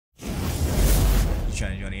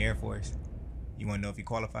trying to join the Air Force? You want to know if you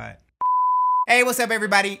qualified? Hey, what's up,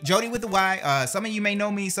 everybody? Jody with the Y. Some of you may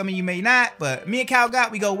know me, some of you may not, but me and Kyle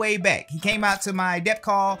Gott, we go way back. He came out to my DEP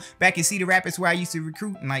call back in Cedar Rapids where I used to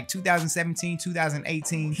recruit in like 2017,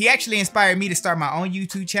 2018. He actually inspired me to start my own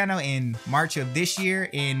YouTube channel in March of this year.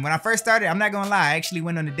 And when I first started, I'm not gonna lie, I actually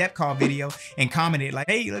went on the DEP call video and commented like,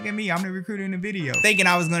 hey, look at me, I'm the recruiter in the video. Thinking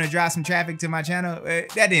I was gonna drive some traffic to my channel.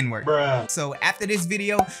 That didn't work. Bruh. So after this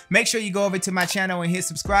video, make sure you go over to my channel and hit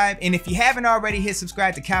subscribe. And if you haven't already hit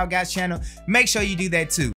subscribe to Kyle Gott's channel, make sure you do that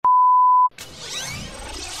too.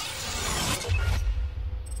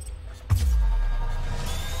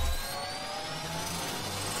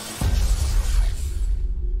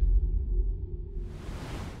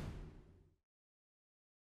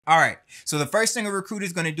 All right, so the first thing a recruiter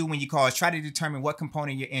is going to do when you call is try to determine what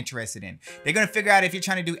component you're interested in. They're going to figure out if you're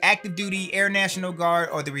trying to do active duty, Air National Guard,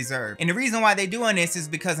 or the Reserve. And the reason why they're doing this is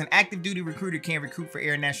because an active duty recruiter can't recruit for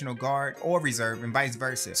Air National Guard or Reserve and vice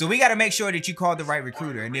versa. So we got to make sure that you call the right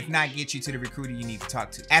recruiter, and if not, get you to the recruiter you need to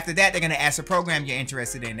talk to. After that, they're going to ask a program you're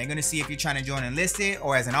interested in. They're going to see if you're trying to join enlisted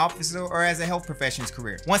or as an officer or as a health professions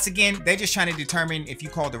career. Once again, they're just trying to determine if you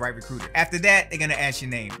called the right recruiter. After that, they're going to ask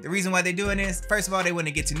your name. The reason why they're doing this, first of all, they want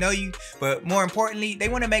to get to know you, but more importantly, they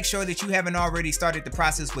want to make sure that you haven't already started the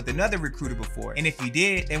process with another recruiter before. And if you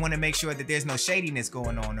did, they want to make sure that there's no shadiness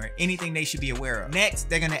going on or anything they should be aware of. Next,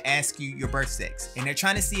 they're going to ask you your birth sex, and they're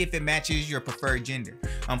trying to see if it matches your preferred gender.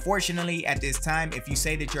 Unfortunately, at this time, if you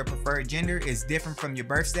say that your preferred gender is different from your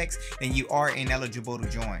birth sex, then you are ineligible to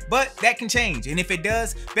join. But that can change, and if it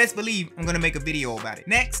does, best believe I'm going to make a video about it.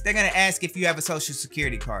 Next, they're going to ask if you have a social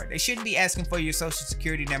security card. They shouldn't be asking for your social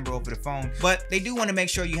security number over the phone, but they do want to make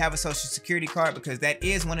sure you have a social security card because that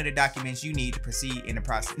is one of the documents you need to proceed in the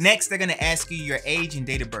process. Next, they're going to ask you your age and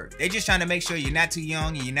date of birth. They're just trying to make sure you're not too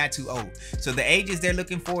young and you're not too old. So the ages they're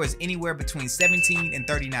looking for is anywhere between 17 and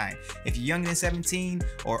 39. If you're younger than 17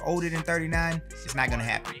 or older than 39, it's not going to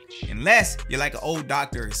happen unless you're like an old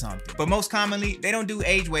doctor or something. But most commonly, they don't do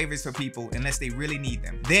age waivers for people unless they really need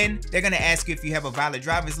them. Then they're going to ask you if you have a valid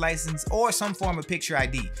driver's license or some form of picture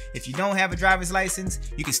ID. If you don't have a driver's license,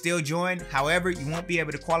 you can still join. However, you won't be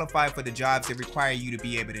able to qualify for the jobs that require you to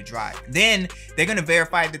be able to drive. Then they're going to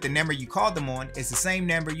verify that the number you called them on is the same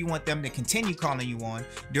number you want them to continue calling you on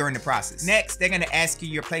during the process. Next, they're going to ask you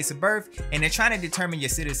your place of birth, and they're trying to determine your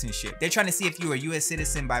citizenship. They're trying to see if you're a U.S.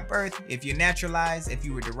 citizen by birth, if you're naturalized, if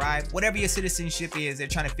you were derived, whatever your citizenship is, they're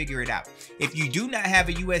trying to figure it out. If you do not have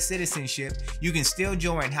a U.S. citizenship, you can still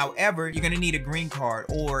join. However, you're going to need a green card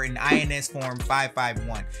or an INS form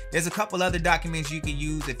 551. There's a couple other documents you can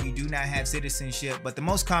use if you do not have citizenship, but the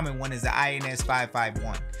most common one is the INS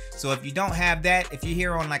 551. So if you don't have that, if you're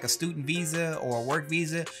here on like a student visa or a work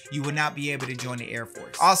visa, you will not be able to join the Air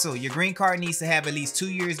Force. Also, your green card needs to have at least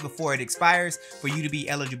 2 years before it expires for you to be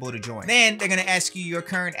eligible to join. Then they're going to ask you your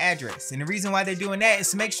current address. And the reason why they're doing that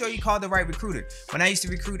is to make sure you call the right recruiter. When I used to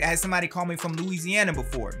recruit, I had somebody call me from Louisiana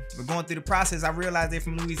before. We're going through the process, I realized they're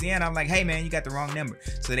from Louisiana. I'm like, hey man, you got the wrong number.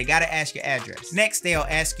 So they got to ask your address. Next, they'll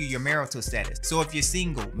ask you your marital status. So if you're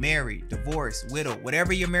single, married, divorced, widowed,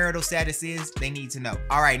 whatever your marital status is, they need to know.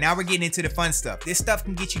 All right, now we're getting into the fun stuff. This stuff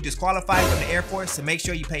can get you disqualified from the Air Force, so make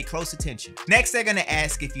sure you pay close attention. Next, they're going to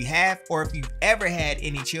ask if you have or if you've ever had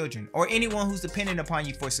any children or anyone who's dependent upon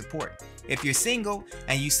you for support. If you're single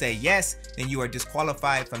and you say yes, then you are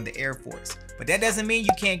disqualified from the Air Force. But that doesn't mean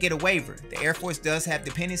you can't get a waiver. The Air Force does have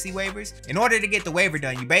dependency waivers. In order to get the waiver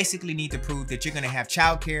done, you basically need to prove that you're going to have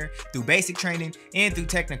childcare through basic training and through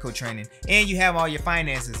technical training, and you have all your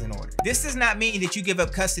finances in order. This does not mean that you give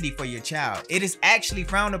up custody for your child. It is actually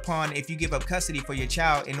frowned upon if you give up custody for your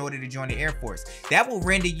child in order to join the Air Force. That will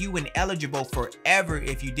render you ineligible forever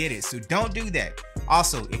if you did it, so don't do that.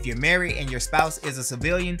 Also, if you're married and your spouse is a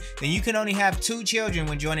civilian, then you can only have 2 children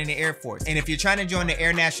when joining the Air Force. And if you're trying to join the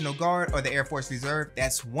Air National Guard or the Air Force Reserve,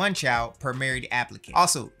 that's 1 child per married applicant.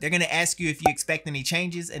 Also, they're going to ask you if you expect any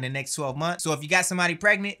changes in the next 12 months. So if you got somebody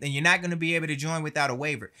pregnant, then you're not going to be able to join without a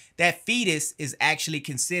waiver. That fetus is actually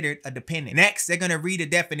considered a dependent. Next, they're going to read a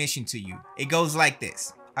definition to you. It goes like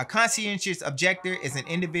this. A conscientious objector is an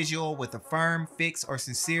individual with a firm, fixed, or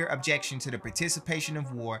sincere objection to the participation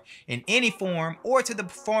of war in any form or to the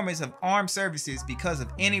performance of armed services because of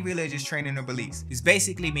any religious training or beliefs. This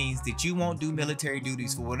basically means that you won't do military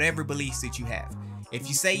duties for whatever beliefs that you have. If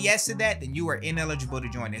you say yes to that, then you are ineligible to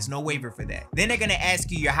join. There's no waiver for that. Then they're going to ask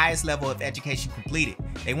you your highest level of education completed.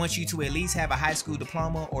 They want you to at least have a high school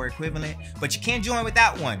diploma or equivalent, but you can't join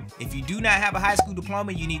without one. If you do not have a high school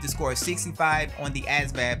diploma, you need to score 65 on the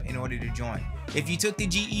ASVAB in order to join. If you took the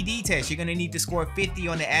GED test, you're going to need to score 50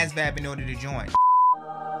 on the ASVAB in order to join.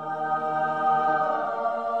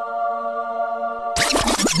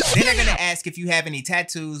 Then they're gonna ask if you have any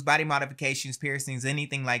tattoos, body modifications, piercings,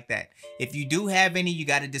 anything like that. If you do have any, you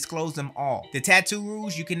gotta disclose them all. The tattoo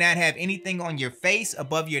rules: you cannot have anything on your face,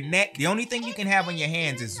 above your neck. The only thing you can have on your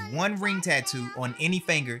hands is one ring tattoo on any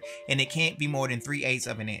finger, and it can't be more than 3/8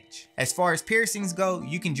 of an inch. As far as piercings go,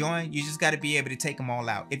 you can join, you just gotta be able to take them all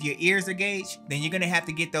out. If your ears are gauged, then you're gonna have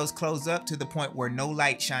to get those closed up to the point where no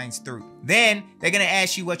light shines through. Then they're gonna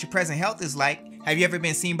ask you what your present health is like. Have you ever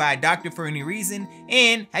been seen by a doctor for any reason?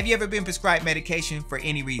 And have you ever been prescribed medication for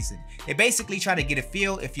any reason? They basically try to get a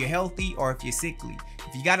feel if you're healthy or if you're sickly.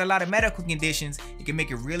 If you got a lot of medical conditions, it can make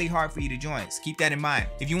it really hard for you to join. So keep that in mind.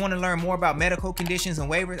 If you want to learn more about medical conditions and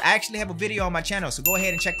waivers, I actually have a video on my channel, so go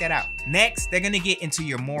ahead and check that out. Next, they're gonna get into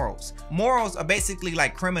your morals. Morals are basically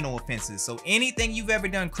like criminal offenses. So anything you've ever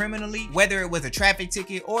done criminally, whether it was a traffic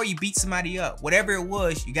ticket or you beat somebody up, whatever it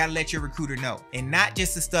was, you gotta let your recruiter know. And not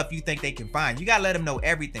just the stuff you think they can find. You gotta let them know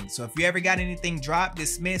everything. So if you ever got anything dropped,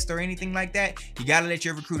 dismissed, or anything like that, you gotta let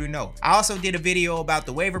your recruiter know. I also did a video about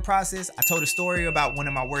the waiver process. I told a story about one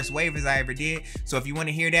of my worst waivers I ever did. So if you want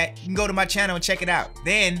to hear that, you can go to my channel and check it out.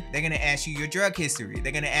 Then they're gonna ask you your drug history.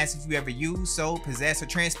 They're gonna ask if you ever used, sold, possessed, or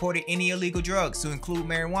transported any illegal drugs, to include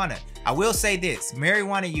marijuana. I will say this: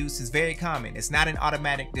 marijuana use is very common. It's not an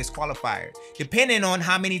automatic disqualifier, depending on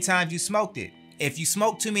how many times you smoked it. If you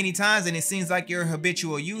smoke too many times and it seems like you're a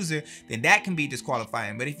habitual user, then that can be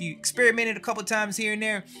disqualifying. But if you experimented a couple times here and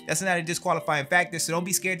there, that's not a disqualifying factor. So don't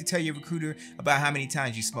be scared to tell your recruiter about how many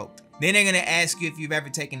times you smoked. Then they're gonna ask you if you've ever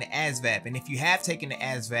taken the ASVAB, and if you have taken the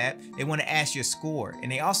ASVAB, they wanna ask your score,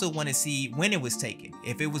 and they also wanna see when it was taken.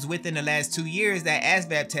 If it was within the last 2 years, that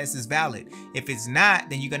ASVAB test is valid. If it's not,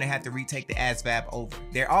 then you're gonna have to retake the ASVAB over.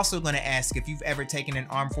 They're also gonna ask if you've ever taken an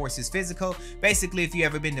armed forces physical, basically if you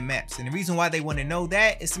ever been to MEPS. And the reason why they wanna know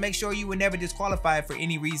that is to make sure you were never disqualified for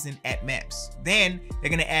any reason at MEPS. Then they're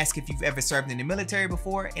gonna ask if you've ever served in the military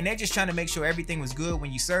before, and they're just trying to make sure everything was good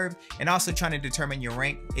when you served, and also trying to determine your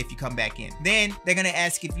rank if you come back in. Then they're gonna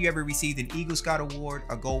ask if you ever received an Eagle Scout Award,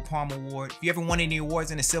 a Gold Palm Award, if you ever won any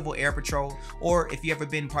awards in the Civil Air Patrol, or if you ever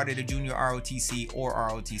been part of the Junior ROTC or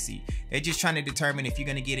ROTC. They're just trying to determine if you're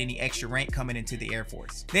gonna get any extra rank coming into the Air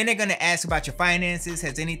Force. Then they're gonna ask about your finances.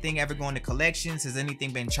 Has anything ever gone to collections? Has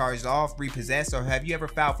anything been charged off, repossessed, or have you ever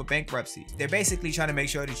filed for bankruptcy? They're basically trying to make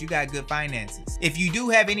sure that you got good finances. If you do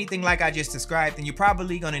have anything like I just described, then you're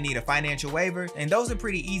probably gonna need a financial waiver, and those are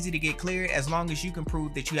pretty easy to get cleared as long as you can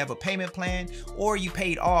prove that you have a payment plan or you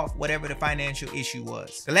paid off whatever the financial issue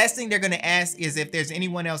was. The last thing they're gonna ask is if there's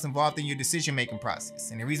anyone else involved in your decision-making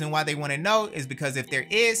process. And the reason why they wanna know is because if there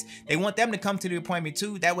is, they want them to come to the appointment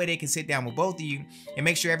too. That way they can sit down with both of you and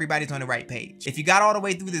make sure everybody's on the right page. If you got all the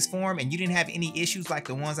way through this form and you didn't have any issues like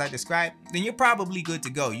the ones I described, then you're probably good to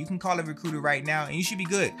go. You can call a recruiter right now and you should be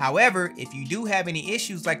good. However, if you do have any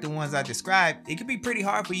issues like the ones I described, it could be pretty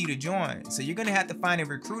hard for you to join. So you're gonna have to find a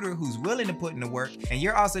recruiter who's willing to put in the work, and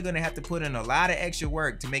you're also gonna have to put in a lot of extra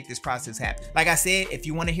work to make this process happen. Like I said, if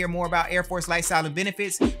you want to hear more about Air Force lifestyle and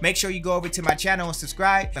benefits, make sure you go over to my channel and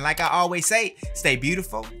subscribe. And like I always say, stay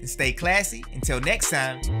beautiful and stay classy. Until next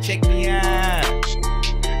time, check me out.